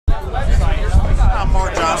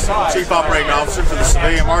Chief Operating Officer for the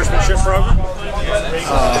Civilian Marksmanship Program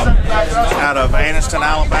out of Anniston,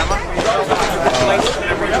 Alabama.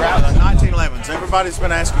 1911s. Everybody's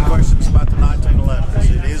been asking questions about the 1911s.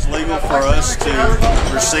 It is legal for us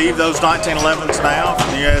to receive those 1911s now from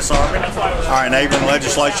the U.S. Army. Our enabling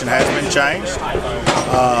legislation has been changed.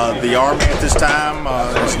 The Army at this time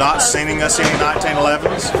is not sending us any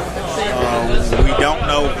 1911s. We don't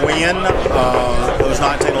know when those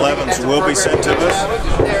 1911s will be sent to us.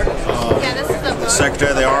 The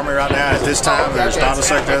Secretary of the Army right now, at this time, there's not a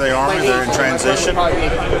Secretary of the Army. They're in transition.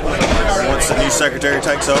 Once the new Secretary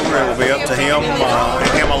takes over, it will be up to him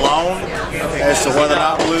and him alone as to whether or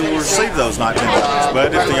not we will receive those 1911s.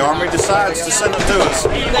 But if the Army decides to send them to us,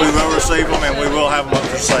 we will receive them and we will have them up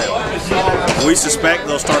for sale. We suspect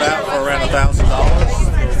they'll start out for around $1,000.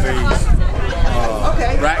 They'll be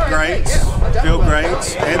rack grades, field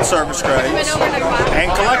grades, and service grades,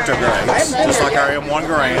 and collector grades, just like our M1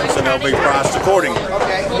 Garands, and they'll be priced accordingly.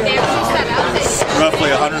 There's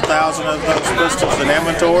roughly 100,000 of those pistols in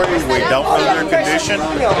inventory. We don't know their condition,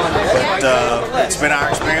 but it's been our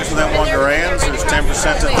experience with M1 Garands. There's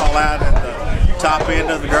 10% that fall out in the top end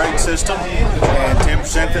of the grade system, and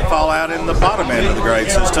 10% that fall out in the bottom end of the grade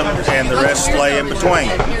system, and the rest lay in between.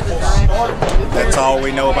 That's all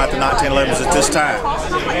we know about the 1911s at this time.